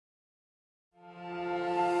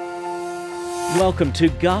Welcome to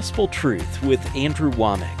Gospel Truth with Andrew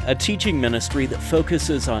Womack, a teaching ministry that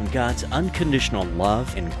focuses on God's unconditional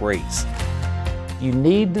love and grace. You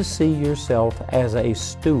need to see yourself as a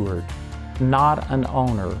steward, not an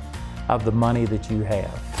owner of the money that you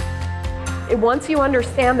have. Once you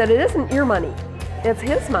understand that it isn't your money, it's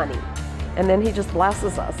His money, and then He just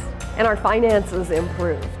blesses us, and our finances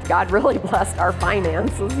improve. God really blessed our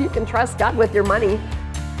finances. You can trust God with your money.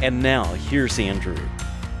 And now, here's Andrew.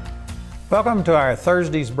 Welcome to our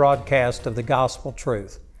Thursday's broadcast of the Gospel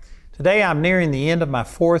Truth. Today I'm nearing the end of my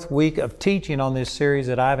fourth week of teaching on this series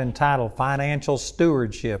that I've entitled Financial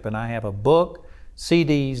Stewardship, and I have a book,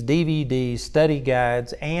 CDs, DVDs, study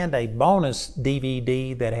guides, and a bonus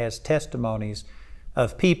DVD that has testimonies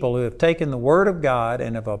of people who have taken the Word of God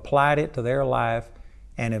and have applied it to their life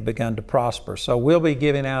and have begun to prosper. So we'll be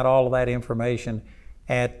giving out all of that information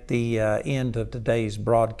at the end of today's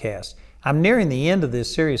broadcast. I'm nearing the end of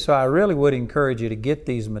this series, so I really would encourage you to get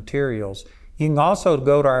these materials. You can also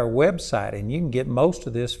go to our website, and you can get most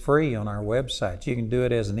of this free on our website. You can do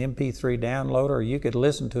it as an MP3 download, or you could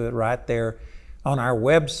listen to it right there on our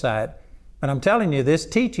website. But I'm telling you, this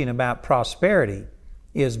teaching about prosperity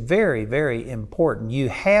is very, very important. You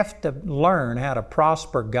have to learn how to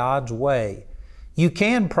prosper God's way. You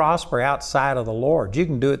can prosper outside of the Lord. You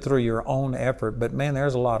can do it through your own effort, but man,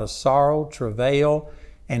 there's a lot of sorrow, travail,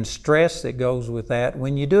 and stress that goes with that.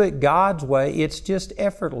 When you do it God's way, it's just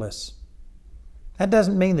effortless. That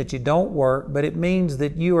doesn't mean that you don't work, but it means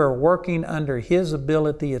that you are working under His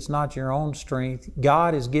ability. It's not your own strength.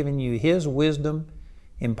 God is giving you His wisdom,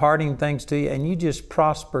 imparting things to you, and you just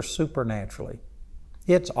prosper supernaturally.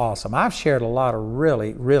 It's awesome. I've shared a lot of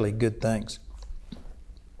really, really good things.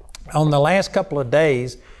 On the last couple of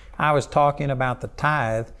days, I was talking about the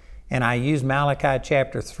tithe, and I used Malachi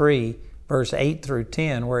chapter 3, verse 8 through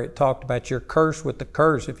 10, where it talked about you're cursed with the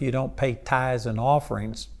curse if you don't pay tithes and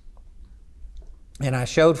offerings. And I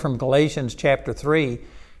showed from Galatians chapter 3,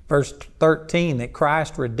 verse 13, that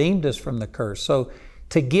Christ redeemed us from the curse. So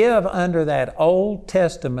to give under that Old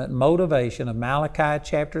Testament motivation of Malachi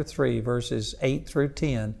chapter 3, verses 8 through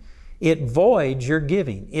 10, it voids your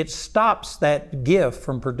giving. It stops that gift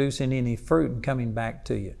from producing any fruit and coming back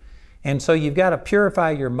to you. And so you've got to purify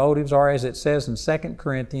your motives, or as it says in 2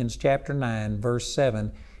 Corinthians chapter 9, verse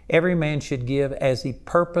 7, every man should give as he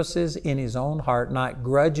purposes in his own heart, not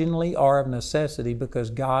grudgingly or of necessity, because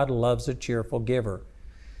God loves a cheerful giver.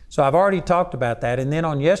 So I've already talked about that. And then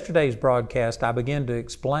on yesterday's broadcast, I began to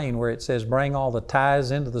explain where it says, bring all the tithes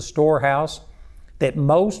into the storehouse, that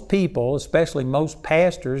most people, especially most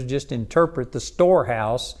pastors, just interpret the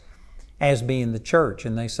storehouse as being the church.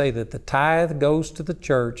 And they say that the tithe goes to the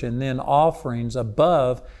church, and then offerings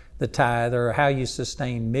above the tithe are how you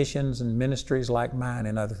sustain missions and ministries like mine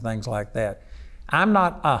and other things like that. I'm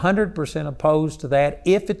not 100% opposed to that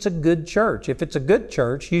if it's a good church. If it's a good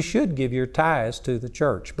church, you should give your tithes to the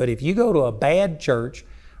church. But if you go to a bad church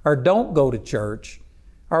or don't go to church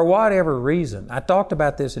or whatever reason, I talked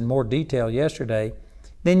about this in more detail yesterday,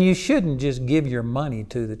 then you shouldn't just give your money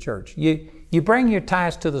to the church. You bring your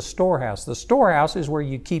tithes to the storehouse. The storehouse is where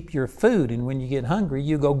you keep your food, and when you get hungry,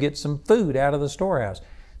 you go get some food out of the storehouse.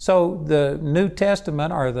 So the New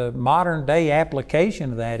Testament, or the modern day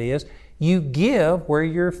application of that is, you give where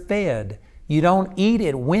you're fed. You don't eat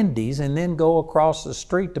at Wendy's and then go across the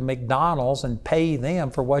street to McDonald's and pay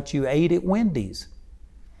them for what you ate at Wendy's.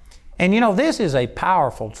 And you know, this is a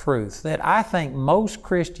powerful truth that I think most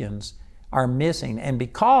Christians are missing, and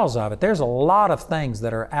because of it, there's a lot of things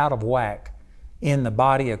that are out of whack in the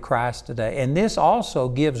body of Christ today. And this also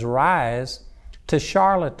gives rise to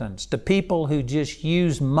charlatans, to people who just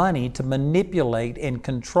use money to manipulate and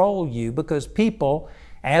control you, because people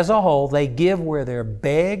as a whole, they give where they're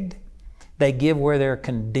begged, they give where they're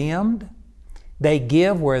condemned, they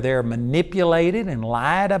give where they're manipulated and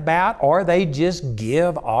lied about, or they just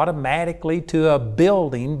give automatically to a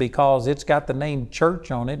building because it's got the name church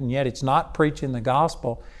on it and yet it's not preaching the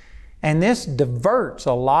gospel. And this diverts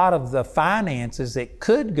a lot of the finances that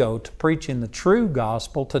could go to preaching the true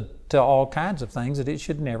gospel to all kinds of things that it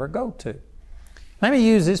should never go to. Let me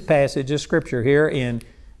use this passage of Scripture here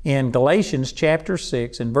in Galatians chapter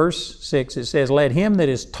 6. In verse 6 it says, let him that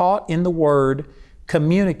is taught in the word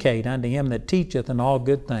communicate unto him that teacheth in all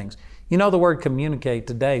good things. You know, the word communicate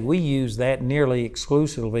today, we use that nearly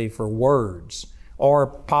exclusively for words, or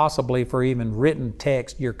possibly for even written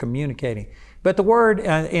text you're communicating. But the word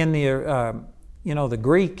in the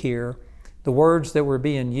Greek here, the words that were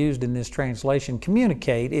being used in this translation,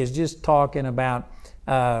 communicate, is just talking about,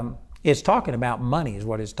 it's talking about money is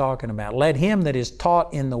what it's talking about. Let him that is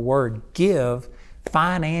taught in the word give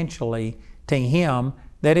financially to him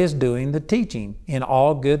that is doing the teaching in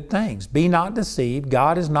all good things. Be not deceived,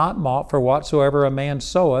 God is not mocked, for whatsoever a man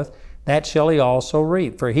soweth, that shall he also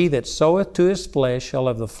reap. For he that soweth to his flesh shall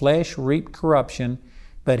of the flesh reap corruption,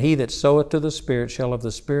 but he that soweth to the Spirit shall of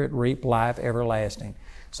the Spirit reap life everlasting.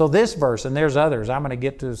 So this verse, and there's others, I'm going to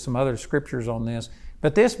get to some other scriptures on this,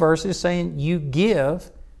 but this verse is saying you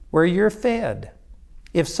give where you're fed.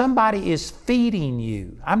 If somebody is feeding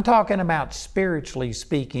you, I'm talking about spiritually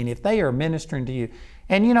speaking, if they are ministering to you,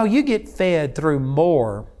 and you get fed through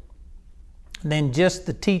more than just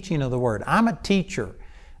the teaching of the Word. I'm a teacher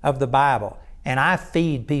of the Bible, and I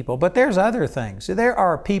feed people, but there's other things. So there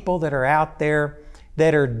are people that are out there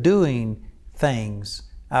that are doing things,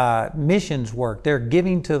 missions work. They're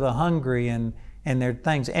giving to the hungry and their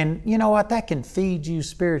things. And you know what? That can feed you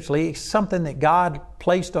spiritually. It's something that God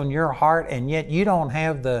placed on your heart, and yet you don't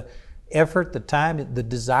have the effort, the time, the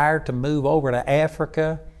desire to move over to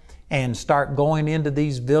Africa and start going into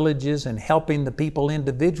these villages and helping the people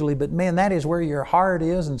individually. But man, that is where your heart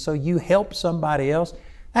is, and so you help somebody else.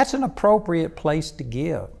 That's an appropriate place to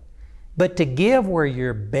give. But to give where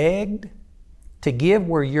you're begged, to give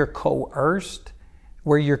where you're coerced,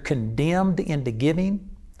 where you're condemned into giving,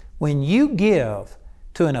 when you give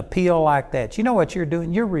to an appeal like that, you know what you're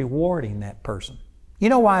doing? You're rewarding that person. You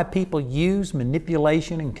know why people use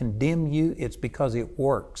manipulation and condemn you? It's because it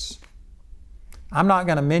works. I'm not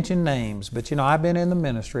going to mention names, but I've been in the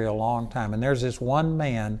ministry a long time, and there's this one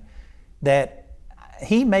man that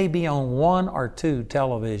he may be on 1 or 2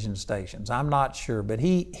 television stations. I'm not sure, but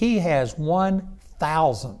he has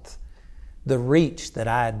 1,000th the reach that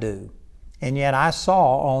I do. And yet I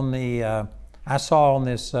saw on this, I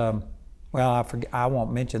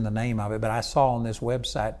won't mention the name of it, but I saw on this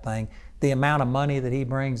website thing the amount of money that he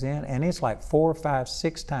brings in, and it's like 4, 5,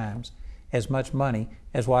 6 times as much money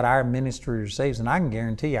as what our ministry receives. And I can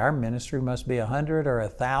guarantee you our ministry must be 100 or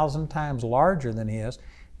 1,000 times larger than his.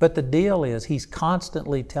 But the deal is, he's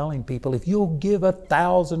constantly telling people, if you'll give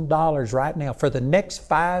 $1,000 right now, for the next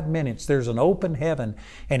 5 minutes, there's an open heaven.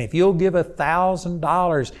 And if you'll give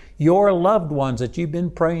 $1,000, your loved ones that you've been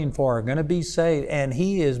praying for are going to be saved. And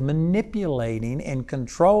he is manipulating and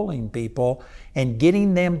controlling people and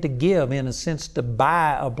getting them to give, in a sense, to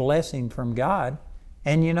buy a blessing from God.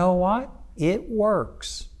 And you know what? It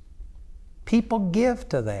works. People give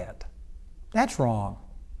to that. That's wrong.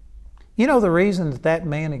 The reason that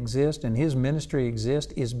man exists and his ministry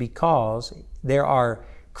exists is because there are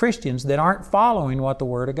Christians that aren't following what the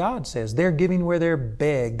Word of God says. They're giving where they're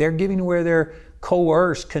begged. They're giving where they're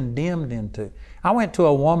coerced, condemned into. I went to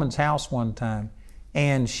a woman's house one time,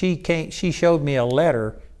 and she showed me a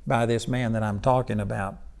letter by this man that I'm talking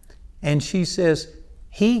about. And she says,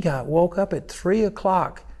 he woke up at 3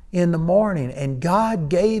 o'clock in the morning, and God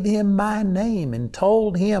gave him my name and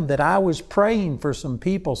told him that I was praying for some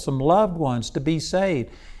people, some loved ones, to be saved.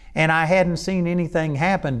 And I hadn't seen anything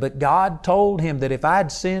happen, but God told him that if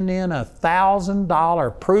I'd send in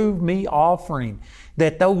 $1,000 prove me offering,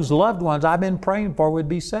 that those loved ones I've been praying for would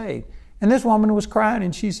be saved. And this woman was crying,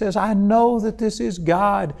 and she says, I know that this is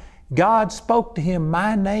God. God spoke to him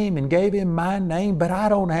my name and gave him my name, but I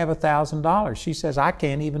don't have $1,000. She says, I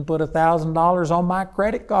can't even put $1,000 on my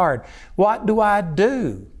credit card. What do I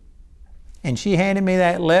do? And she handed me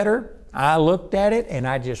that letter. I looked at it, and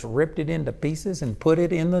I just ripped it into pieces and put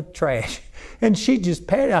it in the trash. And she just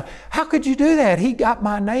patted out. How could you do that? He got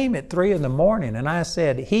my name at 3 in the morning. And I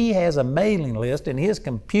said, he has a mailing list, and his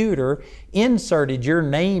computer inserted your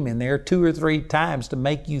name in there 2 or 3 times to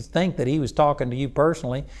make you think that he was talking to you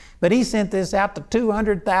personally. But he sent this out to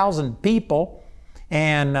 200,000 people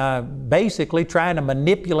and basically trying to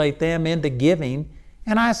manipulate them into giving.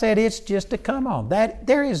 And I said, it's just a come on.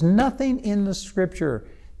 There is nothing in the Scripture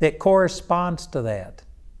that corresponds to that.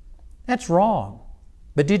 That's wrong.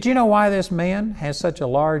 But did you know why this man has such a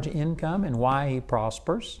large income and why he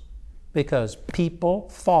prospers? Because people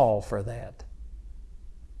fall for that.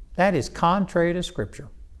 That is contrary to Scripture.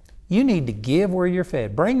 You need to give where you're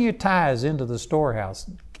fed. Bring your tithes into the storehouse.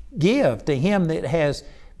 Give to him that has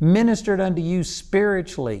ministered unto you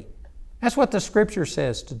spiritually. That's what the Scripture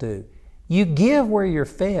says to do. You give where you're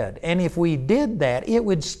fed. And if we did that, it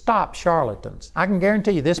would stop charlatans. I can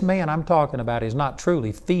guarantee you this man I'm talking about is not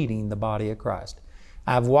truly feeding the body of Christ.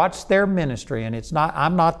 I've watched their ministry, and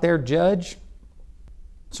I'm not their judge,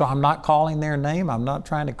 so I'm not calling their name. I'm not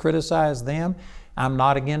trying to criticize them. I'm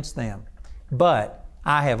not against them. But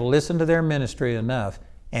I have listened to their ministry enough,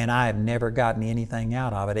 and I have never gotten anything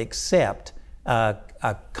out of it except a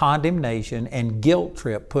condemnation and guilt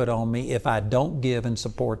trip put on me if I don't give and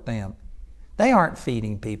support them. They aren't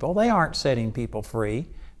feeding people. They aren't setting people free.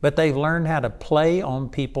 but they've learned how to play on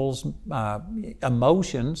people's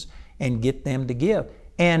emotions and get them to give.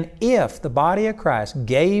 And if the body of Christ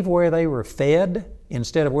gave where they were fed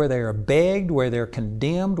instead of where they are begged, where they're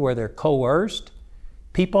condemned, where they're coerced,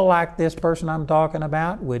 people like this person I'm talking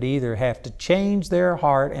about would either have to change their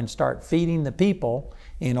heart and start feeding the people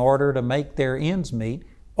in order to make their ends meet,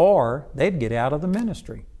 or they'd get out of the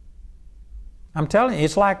ministry. I'm telling you,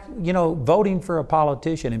 it's like, voting for a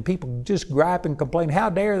politician and people just gripe and complain, how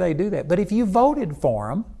dare they do that? But if you voted for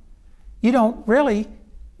them, you don't really,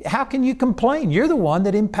 how can you complain? You're the one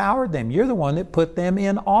that empowered them. You're the one that put them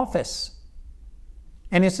in office.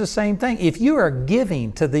 And it's the same thing. If you are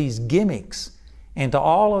giving to these gimmicks and to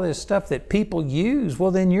all of this stuff that people use,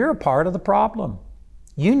 well, then you're a part of the problem.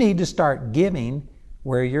 You need to start giving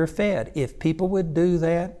where you're fed. If people would do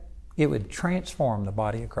that, it would transform the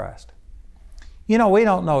body of Christ. We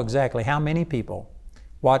don't know exactly how many people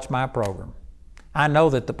watch my program. I know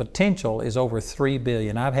that the potential is over 3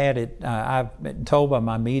 billion. I've been told by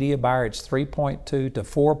my media buyer it's 3.2 to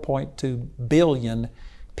 4.2 billion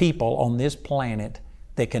people on this planet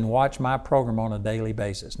that can watch my program on a daily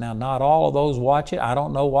basis. Now, not all of those watch it. I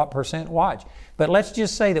don't know what percent watch. But let's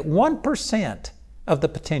just say that 1% of the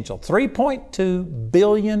potential, 3.2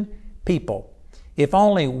 billion people, if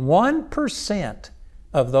only 1%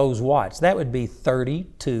 of those watch, that would be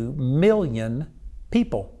 32 million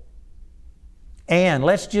people. And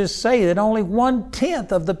let's just say that only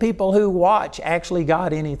 1/10 of the people who watch actually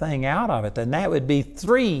got anything out of it, then that would be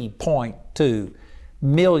 3.2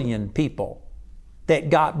 million people that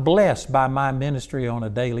got blessed by my ministry on a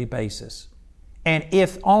daily basis. And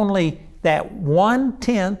if only that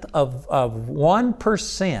 1/10 of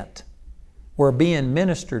 1% were being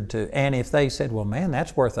ministered to, and if they said, well, man,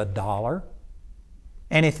 that's worth $1,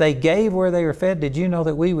 and if they gave where they were fed, did you know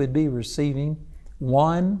that we would be receiving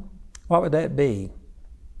what would that be?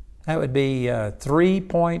 That would be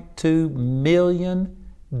 $3.2 million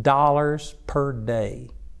per day.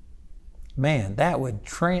 Man, that would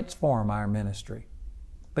transform our ministry.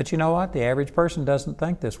 But you know what? The average person doesn't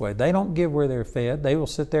think this way. They don't give where they're fed. They will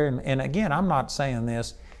sit there and again, I'm not saying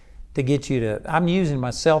this to get you to, I'm using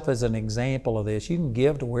myself as an example of this. You can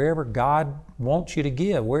give to wherever God wants you to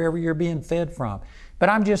give, wherever you're being fed from. But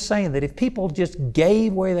I'm just saying that if people just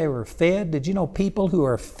gave where they were fed, did you know people who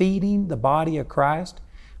are feeding the body of Christ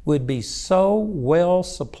would be so well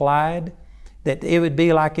supplied that it would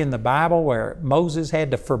be like in the Bible where Moses had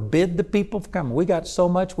to forbid the people from coming. We got so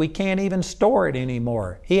much we can't even store it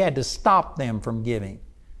anymore. He had to stop them from giving.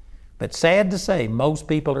 But sad to say, most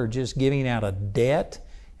people are just giving out of debt,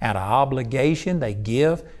 out of obligation. They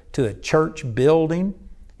give to a church building,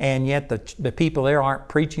 and yet the people there aren't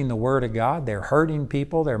preaching the Word of God. They're hurting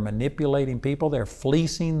people. They're manipulating people. They're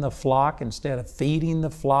fleecing the flock instead of feeding the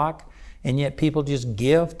flock, and yet people just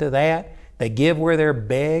give to that. They give where they're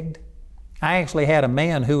begged. I actually had a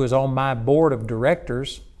man who was on my board of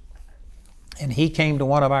directors, and he came to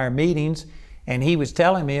one of our meetings, and he was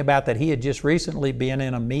telling me about that he had just recently been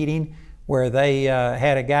in a meeting where they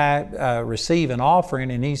had a guy receive an offering,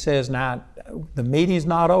 and he says, now, the meeting's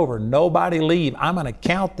not over. Nobody leave. I'm going to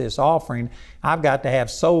count this offering. I've got to have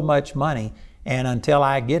so much money, and until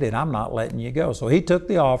I get it, I'm not letting you go. So he took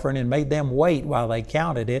the offering and made them wait while they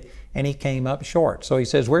counted it, and he came up short. So he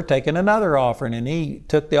says, we're taking another offering, and he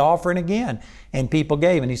took the offering again, and people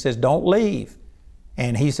gave, and he says, don't leave.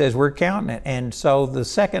 And he says, we're counting it. And so the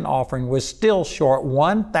second offering was still short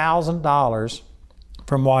 $1,000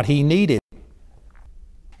 from what he needed.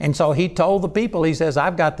 And so he told the people, he says,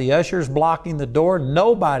 I've got the ushers blocking the door.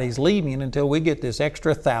 Nobody's leaving until we get this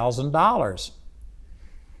extra $1,000.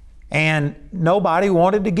 And nobody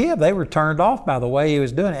wanted to give. They were turned off by the way he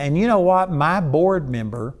was doing it. And you know what? My board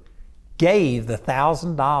member gave the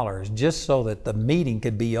 $1,000 just so that the meeting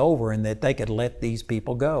could be over and that they could let these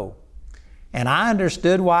people go. And I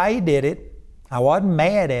understood why he did it. I wasn't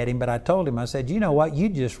mad at him, but I told him, I said, you know what? You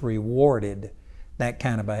just rewarded that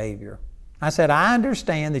kind of behavior. I said, I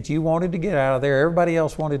understand that you wanted to get out of there. Everybody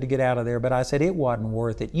else wanted to get out of there, but I said, it wasn't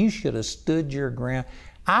worth it. You should have stood your ground.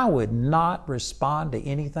 I would not respond to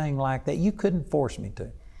anything like that. You couldn't force me to.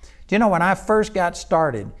 Do you know, when I first got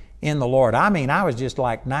started in the Lord, I was just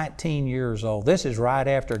like 19 years old. This is right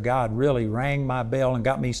after God really rang my bell and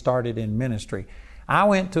got me started in ministry. I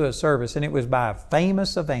went to a service, and it was by a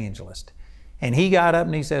famous evangelist. And he got up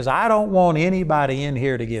and he says, I don't want anybody in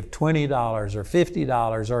here to give $20 or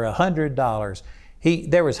 $50 or $100.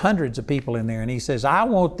 There was hundreds of people in there, and he says, I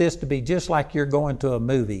want this to be just like you're going to a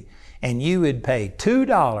movie, and you would pay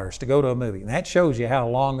 $2 to go to a movie. And that shows you how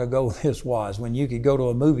long ago this was, when you could go to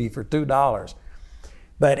a movie for $2.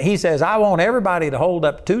 But he says, I want everybody to hold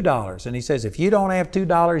up $2. And he says, if you don't have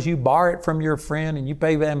 $2, you borrow it from your friend and you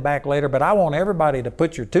pay them back later. But I want everybody to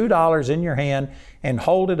put your $2 in your hand and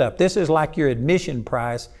hold it up. This is like your admission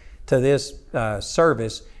price to this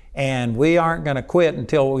service. And we aren't going to quit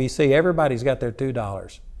until we see everybody's got their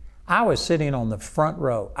 $2. I was sitting on the front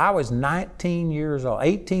row. I was 19 years old,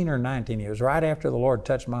 18 or 19 years, right after the Lord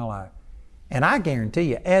touched my life. And I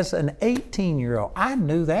guarantee you, as an 18-year-old, I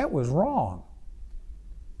knew that was wrong.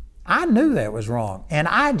 I knew that was wrong. And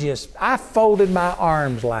I folded my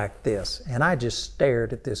arms like this, and I just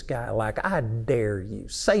stared at this guy like, I dare you.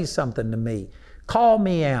 Say something to me. Call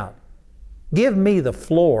me out. Give me the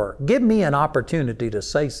floor. Give me an opportunity to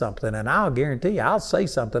say something, and I'll guarantee you, I'll say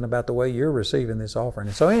something about the way you're receiving this offering.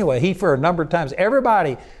 And so anyway, he, for a number of times,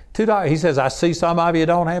 everybody, $2. He says, I see some of you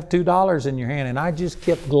don't have $2 in your hand. And I just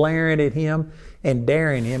kept glaring at him and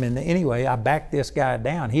daring him. And anyway, I backed this guy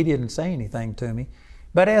down. He didn't say anything to me.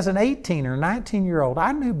 But as an 18 or 19-year-old,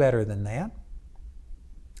 I knew better than that.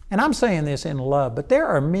 And I'm saying this in love, but there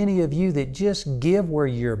are many of you that just give where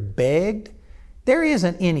you're begged. There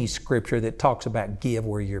isn't any scripture that talks about give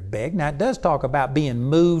where you're begged. Now, it does talk about being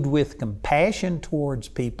moved with compassion towards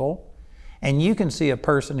people. And you can see a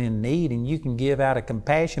person in need and you can give out of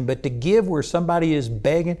compassion. But to give where somebody is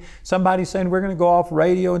begging, somebody's saying, we're going to go off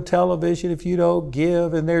radio and television if you don't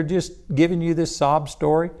give, and they're just giving you this sob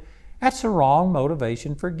story. That's the wrong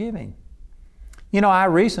motivation for giving. You know, I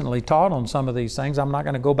recently taught on some of these things. I'm not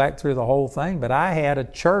going to go back through the whole thing, but I had a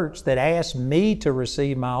church that asked me to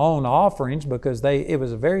receive my own offerings because it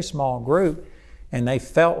was a very small group and they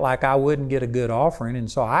felt like I wouldn't get a good offering. And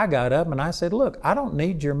so I got up and I said, look, I don't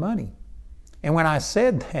need your money. And when I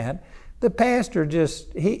said that, the pastor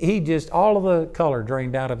he just, all of the color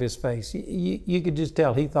drained out of his face. You could just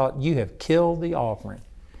tell he thought, you have killed the offering.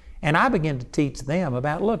 And I began to teach them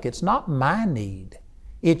about, look, it's not my need,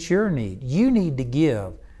 it's your need. You need to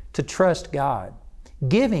give, to trust God.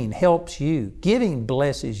 Giving helps you. Giving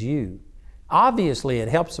blesses you. Obviously, it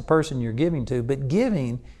helps the person you're giving to, but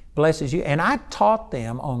giving blesses you. And I taught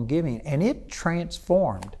them on giving, and it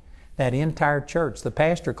transformed that entire church. The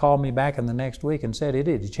pastor called me back in the next week and said it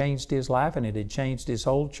had changed his life and it had changed his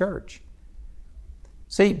whole church.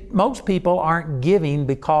 See, most people aren't giving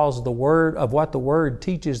because of what the Word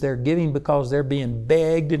teaches. They're giving because they're being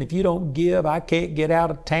begged, and if you don't give, I can't get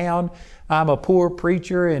out of town. I'm a poor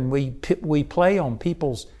preacher, and we play on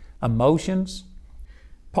people's emotions.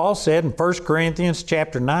 Paul said in 1 Corinthians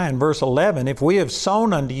chapter 9, verse 11, if we have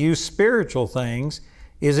sown unto you spiritual things,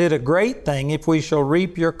 is it a great thing if we shall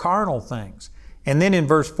reap your carnal things? And then in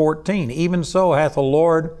verse 14, even so hath the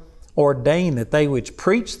Lord ordained that they which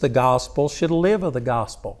preach the gospel should live of the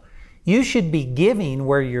gospel. You should be giving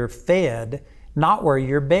where you're fed, not where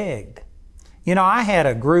you're begged. You know, I had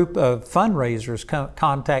a group of fundraisers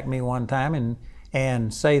contact me one time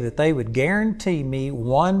and say that they would guarantee me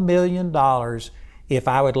 $1 million if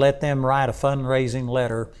I would let them write a fundraising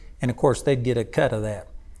letter, and of course they'd get a cut of that.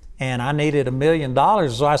 And I needed $1 million,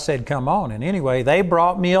 so I said, come on. And anyway, they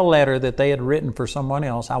brought me a letter that they had written for someone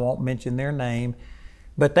else. I won't mention their name.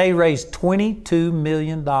 But they raised $22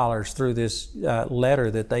 million through this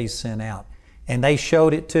letter that they sent out. And they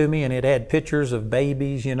showed it to me, and it had pictures of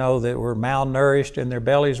babies, you know, that were malnourished and their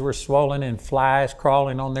bellies were swollen and flies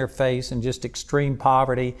crawling on their face and just extreme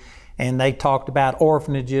poverty. And they talked about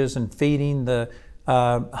orphanages and feeding the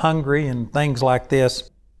hungry and things like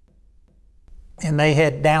this. And they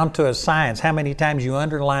had down to a science how many times you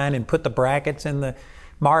underline and put the brackets in the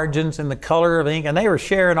margins and the color of ink, and they were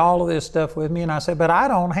sharing all of this stuff with me, and I said, but I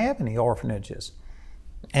don't have any orphanages,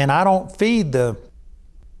 and I don't feed the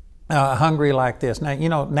hungry like this. Now, you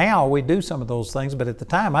know, now we do some of those things, but at the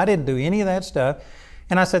time I didn't do any of that stuff,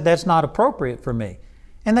 and I said, that's not appropriate for me.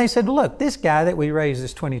 And they said, look, this guy that we raised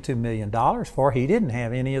this $22 million for, he didn't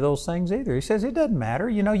have any of those things either. He says, it doesn't matter,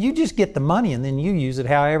 you know, you just get the money and then you use it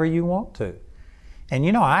however you want to. And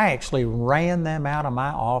you know, I actually ran them out of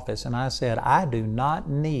my office and I said, I do not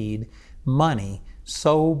need money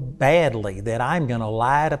so badly that I'm going to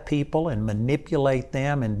lie to people and manipulate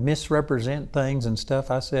them and misrepresent things and stuff.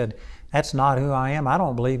 I said, that's not who I am. I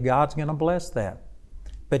don't believe God's going to bless that.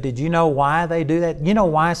 But did you know why they do that? You know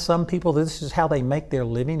why some people, this is how they make their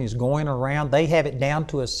living, is going around. They have it down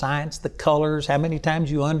to a science, the colors, how many times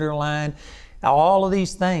you underline, all of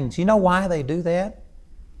these things. You know why they do that?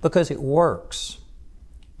 Because it works.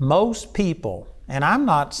 Most people, and I'm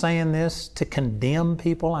not saying this to condemn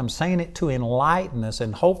people, I'm saying it to enlighten us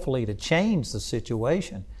and hopefully to change the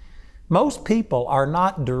situation. Most people are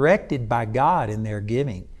not directed by God in their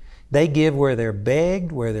giving. They give where they're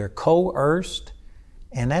begged, where they're coerced,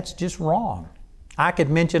 and that's just wrong. I could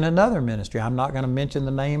mention another ministry. I'm not going to mention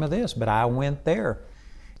the name of this, but I went there.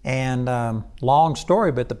 And long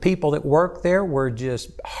story, but the people that worked there were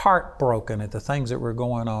just heartbroken at the things that were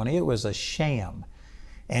going on. It was a sham.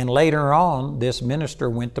 And later on, this minister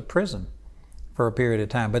went to prison for a period of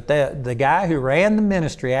time. But the guy who ran the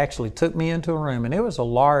ministry actually took me into a room, and it was a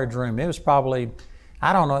large room. It was probably,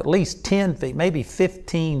 I don't know, at least 10 feet, maybe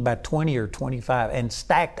 15 by 20 or 25, and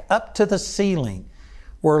stacked up to the ceiling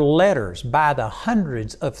were letters by the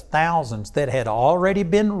hundreds of thousands that had already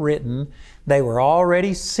been written. They were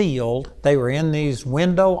already sealed. They were in these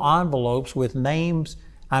window envelopes with names,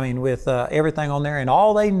 with everything on there, and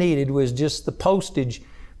all they needed was just the postage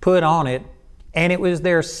put on it, and it was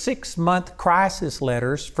their 6-month crisis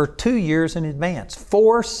letters for 2 years in advance.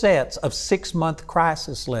 4 sets of 6-month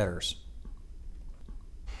crisis letters.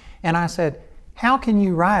 And I said, how can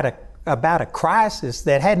you write about a crisis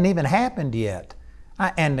that hadn't even happened yet?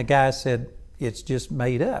 And the guy said, it's just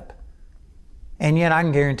made up. And yet I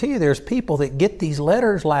can guarantee you there's people that get these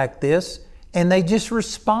letters like this and they just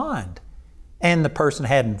respond. And the person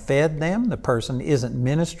hadn't fed them, the person isn't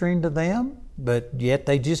ministering to them, but yet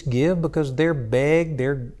they just give because they're begged,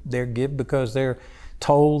 they're give because they're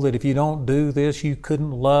told that if you don't do this, you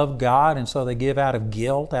couldn't love God, and so they give out of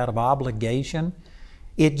guilt, out of obligation.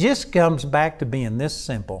 It just comes back to being this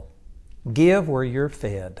simple. Give where you're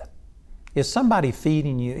fed. Is somebody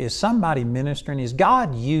feeding you? Is somebody ministering? Is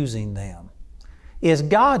God using them? Is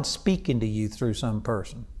God speaking to you through some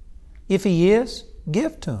person? If He is,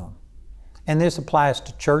 give to them. And this applies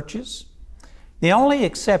to churches. The only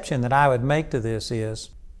exception that I would make to this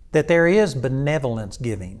is that there is benevolence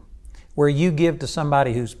giving, where you give to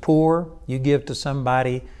somebody who's poor, you give to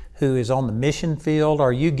somebody who is on the mission field,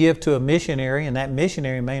 or you give to a missionary, and that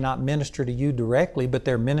missionary may not minister to you directly, but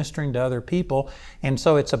they're ministering to other people, and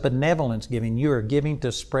so it's a benevolence giving. You are giving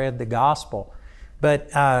to spread the gospel.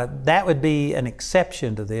 But that would be an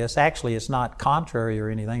exception to this. Actually, it's not contrary or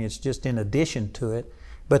anything, it's just in addition to it.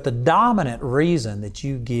 But the dominant reason that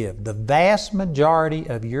you give, the vast majority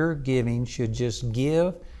of your giving should just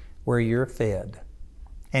give where you're fed.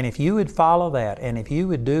 And if you would follow that, and if you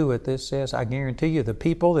would do what this says, I guarantee you the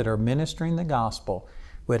people that are ministering the gospel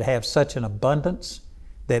would have such an abundance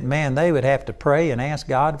that, man, they would have to pray and ask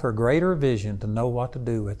God for greater vision to know what to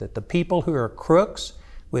do with it. The people who are crooks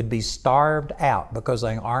would be starved out because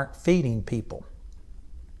they aren't feeding people.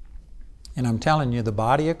 And I'm telling you, the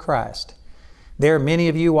body of Christ, there are many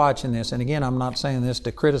of you watching this, and again, I'm not saying this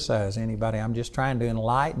to criticize anybody. I'm just trying to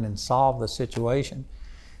enlighten and solve the situation.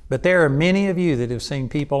 But there are many of you that have seen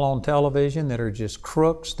people on television that are just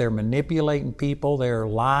crooks. They're manipulating people. They're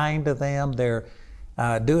lying to them. They're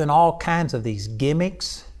doing all kinds of these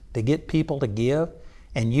gimmicks to get people to give.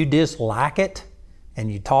 And you dislike it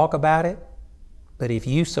and you talk about it. But if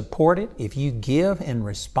you support it, if you give in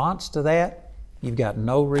response to that, you've got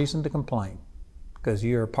no reason to complain because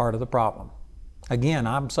you're a part of the problem. Again,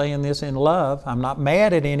 I'm saying this in love. I'm not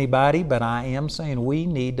mad at anybody, but I am saying we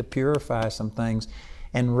need to purify some things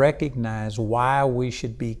and recognize why we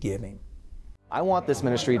should be giving. I want this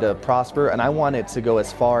ministry to prosper, and I want it to go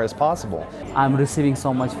as far as possible. I'm receiving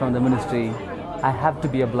so much from the ministry. I have to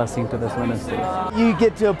be a blessing to this ministry. You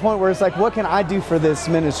get to a point where it's like, what can I do for this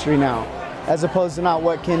ministry now? As opposed to not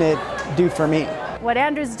what can it do for me. What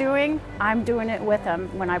Andrew's doing, I'm doing it with him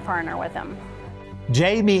when I partner with him.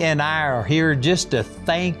 Jamie and I are here just to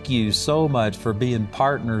thank you so much for being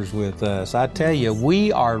partners with us. I tell you,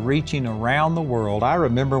 we are reaching around the world. I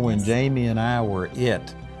remember when Jamie and I were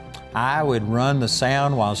it. I would run the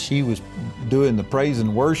sound while she was doing the praise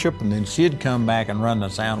and worship, and then she'd come back and run the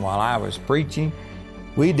sound while I was preaching.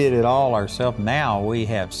 We did it all ourselves. Now we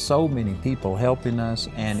have so many people helping us,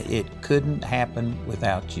 and it couldn't happen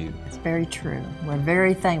without you. It's very true. We're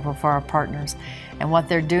very thankful for our partners and what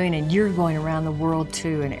they're doing, and you're going around the world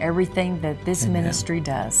too, and everything that this Amen. Ministry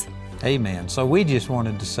does. Amen. So we just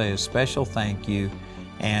wanted to say a special thank you,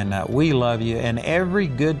 and we love you, and every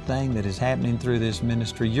good thing that is happening through this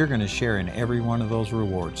ministry, you're going to share in every one of those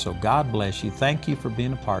rewards. So God bless you. Thank you for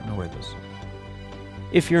being a partner with us.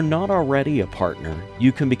 If you're not already a partner,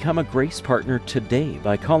 you can become a Grace Partner today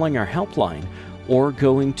by calling our helpline or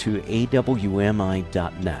going to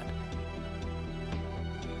awmi.net.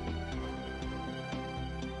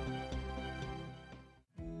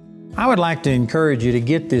 I would like to encourage you to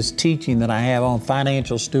get this teaching that I have on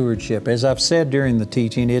financial stewardship. As I've said during the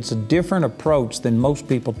teaching, it's a different approach than most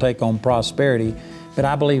people take on prosperity, but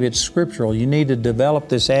I believe it's scriptural. You need to develop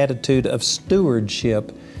this attitude of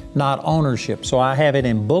stewardship, not ownership. So I have it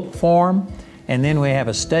in book form, and then we have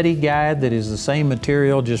a study guide that is the same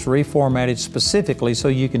material, just reformatted specifically so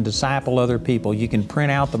you can disciple other people. You can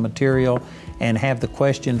print out the material and have the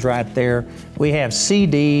questions right there. We have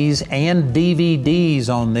CDs and DVDs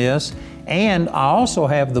on this, and I also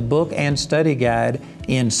have the book and study guide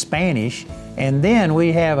in Spanish. And then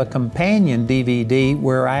we have a companion DVD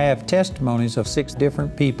where I have testimonies of 6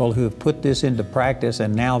 different people who have put this into practice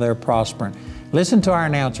and now they're prospering. Listen to our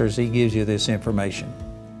announcer as he gives you this information.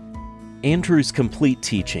 Andrew's complete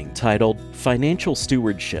teaching, titled Financial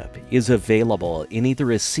Stewardship, is available in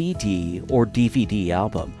either a CD or DVD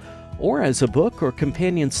album, or as a book or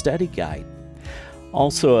companion study guide.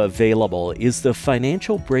 Also available is the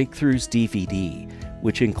Financial Breakthroughs DVD,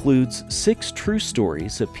 which includes 6 true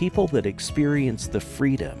stories of people that experience the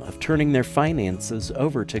freedom of turning their finances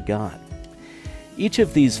over to God. Each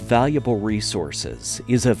of these valuable resources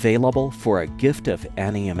is available for a gift of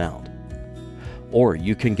any amount. Or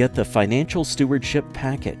you can get the Financial Stewardship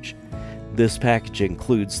Package. This package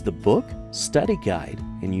includes the book, study guide,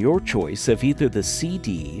 and your choice of either the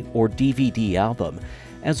CD or DVD album,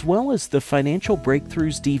 as well as the Financial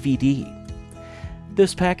Breakthroughs DVD.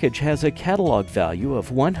 This package has a catalog value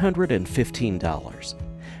of $115,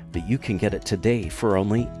 but you can get it today for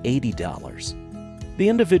only $80. The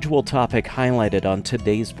individual topic highlighted on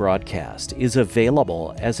today's broadcast is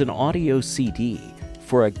available as an audio CD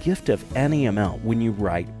for a gift of any amount when you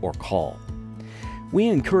write or call. We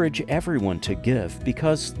encourage everyone to give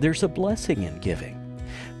because there's a blessing in giving.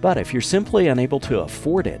 But if you're simply unable to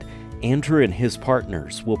afford it, Andrew and his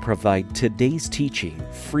partners will provide today's teaching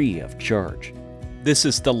free of charge. This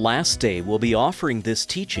is the last day we'll be offering this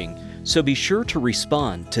teaching, so be sure to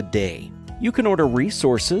respond today. You can order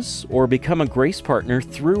resources or become a Grace Partner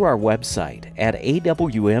through our website at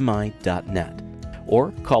awmi.net,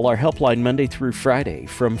 or call our helpline Monday through Friday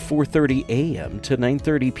from 4:30 a.m. to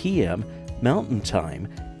 9:30 p.m. Mountain Time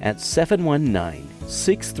at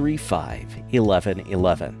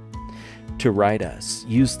 719-635-1111. To write us,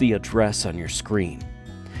 use the address on your screen.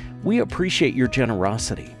 We appreciate your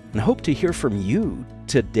generosity and hope to hear from you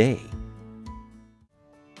today.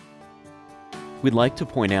 We'd like to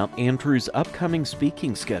point out Andrew's upcoming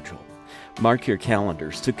speaking schedule. Mark your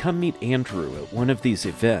calendars to come meet Andrew at one of these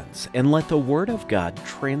events and let the Word of God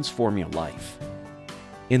transform your life.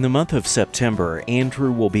 In the month of September,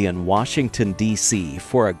 Andrew will be in Washington, D.C.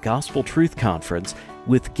 for a Gospel Truth Conference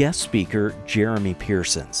with guest speaker Jeremy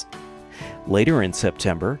Pearsons. Later in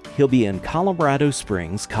September, he'll be in Colorado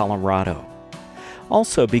Springs, Colorado.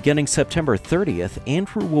 Also, beginning September 30th,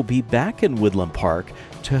 Andrew will be back in Woodland Park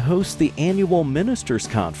to host the annual Ministers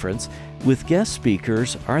Conference with guest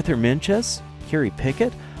speakers Arthur Minches, Carrie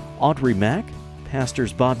Pickett, Audrey Mack,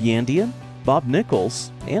 Pastors Bob Yandian, Bob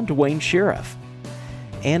Nichols, and Dwayne Sheriff.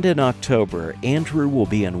 And in October, Andrew will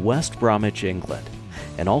be in West Bromwich, England,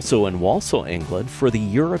 and also in Walsall, England for the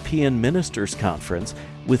European Ministers Conference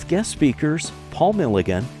with guest speakers Paul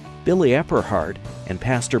Milligan, Billy Epperhart, and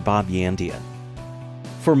Pastor Bob Yandian.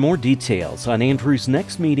 For more details on Andrew's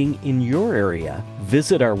next meeting in your area,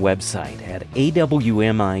 visit our website at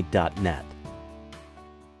awmi.net.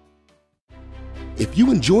 If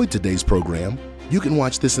you enjoyed today's program, you can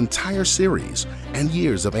watch this entire series and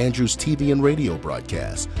years of Andrew's TV and radio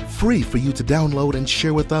broadcasts free for you to download and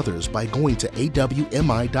share with others by going to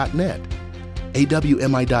awmi.net.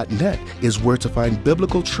 awmi.net is where to find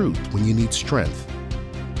biblical truth when you need strength.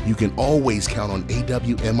 You can always count on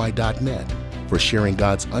awmi.net for sharing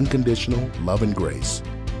God's unconditional love and grace.